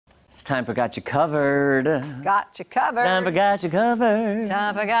It's time for Got You Covered. Got you covered. Time for Got You Covered.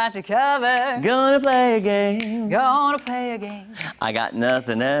 Time for got you covered. Gonna play a game. Gonna play a game. I got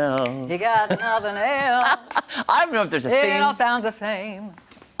nothing else. You got nothing else. I don't know if there's a theme. It all sounds the same.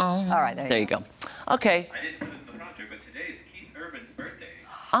 All right, There you go. Okay. I didn't put it in the project, but today is Keith Urban's birthday.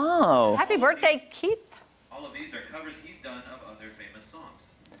 Oh. Happy birthday, Keith. All of these are covers he's done of other famous songs.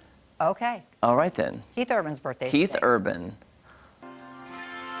 Okay. All right then. Keith Urban's birthday. Keith today. Urban.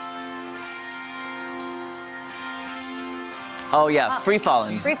 Oh yeah, Free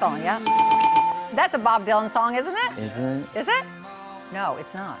Fallin'. Free Fallin', yeah. That's a Bob Dylan song, isn't it? Is it? Is it? No,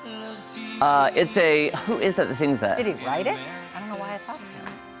 it's not. It's a. Who is that sings that? Did he write it? I don't know why I thought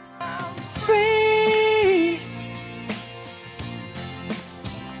him. Free.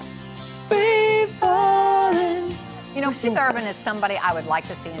 Free falling. You know, Keith Urban is somebody I would like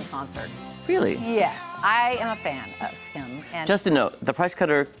to see in concert. Really? Yes, I am a fan of him. And Just a note: the Price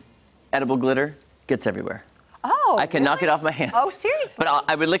Cutter edible glitter gets everywhere. oh, I can knock it off my hands. Oh, seriously? But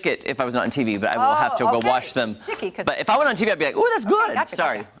I would lick it if I was not on TV, but I will have to go okay. wash them. Sticky, 'cause- But if I went on TV, I'd be like, "Ooh, that's good." gotcha,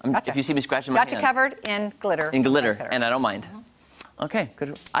 Sorry, gotcha. If you see me scratching my got hands. you covered in glitter. In glitter, Price Cutter. and I don't mind. Okay,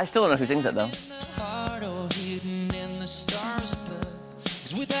 good. I still don't know who sings that though.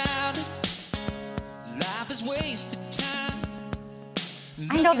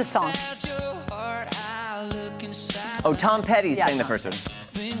 I know the song. Oh, Tom Petty Yeah, sang the Tom. first one.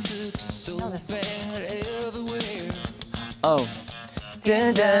 I know this song. Oh.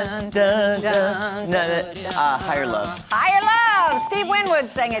 Dun, dun, dun, dun, dun, Higher Love. Higher Love. Steve Winwood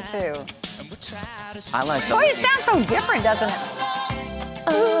sang it too. I like Boy, it the sounds so different, doesn't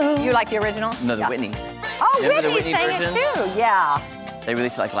it? You like the original? No, the Yeah. Whitney. Oh, Remember the Whitney Whitney sang version? it too. Yeah. They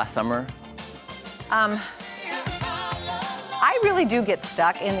released it like last summer. I really do get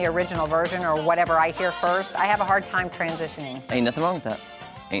stuck in the original version or whatever I hear first. I have a hard time transitioning. Ain't nothing wrong with that.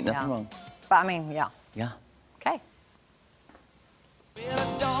 Ain't nothing Yeah. wrong. But I mean, yeah. Yeah. Okay.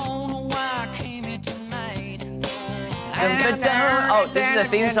 Oh, this is a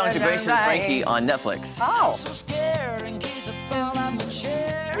theme song to Grace and Frankie on Netflix. Oh.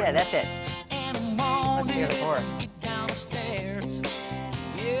 Yeah, that's it. Let's hear the chorus.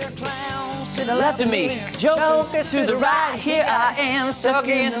 To the left of me, jokers to the right. Here I am, stuck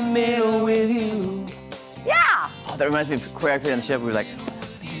in the middle with you. Yeah. Oh, that reminds me of choreography on the ship. We were like,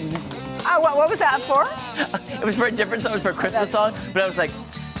 Oh, what was that for? it was for a different song. It was for a Christmas song, but I was like,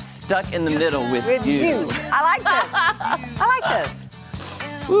 stuck in the middle with With you. you. I like this. I like this.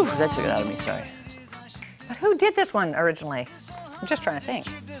 Whew, that took it out of me. Sorry. But who did this one originally? I'm just trying to think.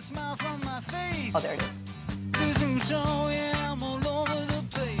 Oh, there it is.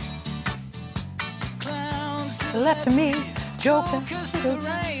 Left of me, joker to the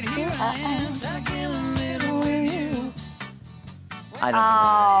right. Here I am. I don't.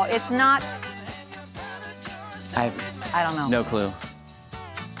 Oh, it's not. I have I don't know. no clue.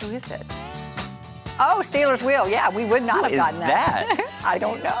 Who is it? Oh, Steelers Wheel. Yeah, we would not Who have is gotten that. that? I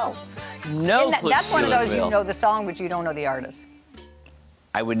don't know. No And clue. that's one of Steelers those Wheel. you know the song, but you don't know the artist.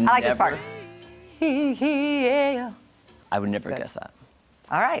 I would I like never. this part. Yeah. I would never Good. guess that.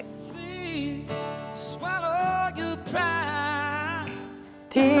 All right. Swallow your pride.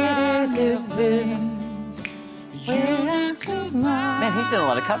 Man, he's done a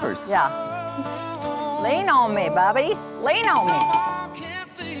lot of covers. Yeah. Lean on me, Bobby. Lean on me. Can't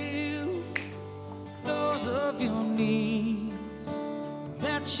feel those of your needs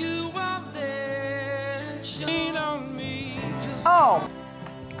that you are there. Lean on me just Oh,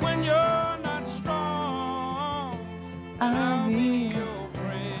 when you're not strong. I'll be your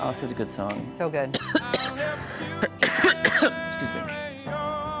friend. Oh, such a good song. so good. Excuse me.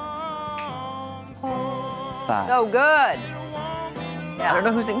 5. So good. I Yeah. don't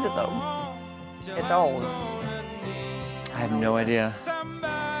know who sings it though. It's old. I have no idea.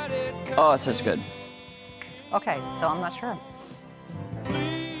 Oh, it's such good. Okay, so I'm not sure.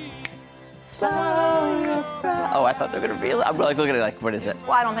 Oh, I thought they were gonna be. I'm like looking at it like, what is it?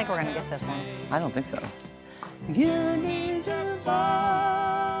 Well, I don't think we're gonna get this one. I don't think so.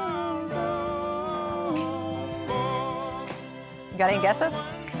 You got any guesses?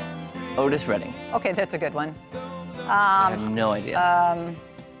 Otis Redding. Okay, that's a good one. I have no idea.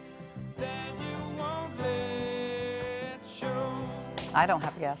 I don't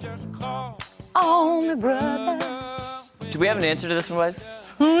have a guess. Oh, my brother. Do we have an answer to this one, Wes?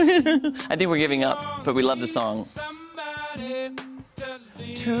 I think we're giving up, but we love the song.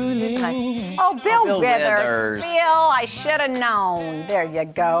 Oh, Bill Bill Withers. Withers. Bill, I should have known. There you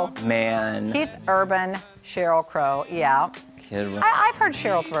go. Man. Keith Urban, Sheryl Crow. Yeah. Kid Rock. I've heard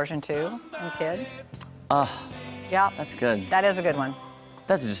Cheryl's version too. I'm Kid. Oh, Yeah. that's good. That is a good one.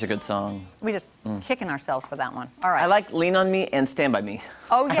 That's just a good song. We just kicking ourselves for that one. All right. I like Lean on Me and Stand By Me.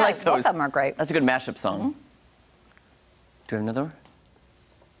 Oh, I yeah, like both those. of them are great. That's a good mashup song. Do you have another one?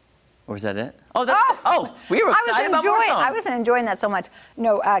 Or is that it? Oh, we were excited about more songs. I was enjoying that so much.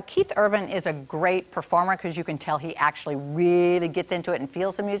 No, Keith Urban is a great performer because you can tell he actually really gets into it and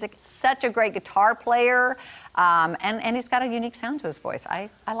feels the music. Such a great guitar player, and he's got a unique sound to his voice. I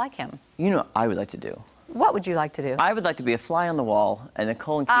like him. You know what I would like to do? What would you like to do? I would like to be a fly on the wall at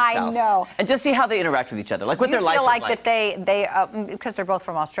Nicole and Keith's house. I know. And just see how they interact with each other, like what their life is like. Do you feel like that they because they're both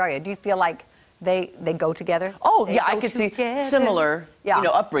from Australia, do you feel like they go together? Oh, They yeah, I go could see together? similar, Yeah. you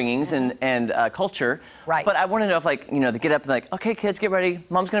know, upbringings and culture. Right. But I want to know if, like, you know, they get up and like, okay, kids, get ready.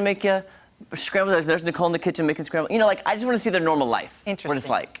 Mom's going to make you scrambled eggs. There's Nicole in the kitchen making scrambled. You know, like, I just want to see their normal life. Interesting. What it's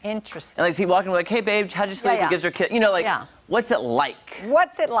like. Interesting. And like, he walking like, hey, babe, how'd you sleep? Yeah. He gives her kid, you know, like, Yeah. what's it like?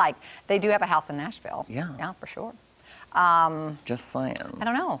 What's it like? They do have a house in Nashville. Yeah. Yeah, for sure. Just saying. I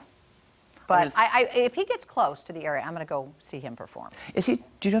don't know. But just- if he gets close to the area, I'm going to go see him perform. Is he,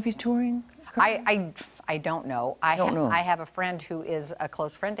 do you know if he's touring? I don't know. I don't know. I have a friend who is a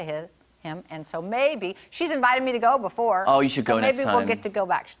close friend to him, and so maybe she's invited me to go before. Oh, you should go next maybe time. we'll get to go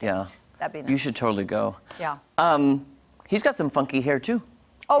backstage. Yeah. That'd be nice. You should totally go. Yeah. He's got some funky hair, too.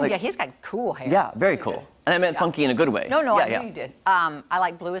 Oh, like- yeah, he's got cool hair. Yeah, very Really cool. good. And I meant Yeah. funky in a good way. No, yeah, I knew you did. I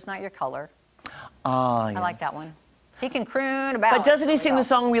like Blue Is Not Your Color. I I like that one. He can croon about. But doesn't he sing the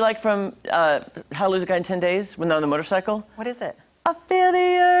song we like from How to Lose a Guy in 10 Days when they're on the motorcycle? What is it? I feel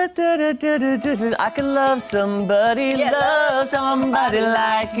the earth, I can love somebody, Yeah, love somebody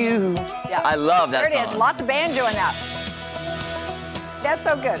like you. Yeah. I love that There it song. is. Lots of banjo in that. That's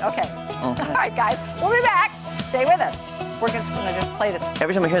so good. Okay. All right, guys. We'll be back. Stay with us. We're just going to just play this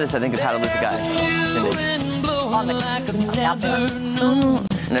Every time I hear this, I think of How to Lose a Guy. 10 Days. Wind blowing like I've out there. never known.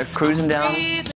 And they're cruising down.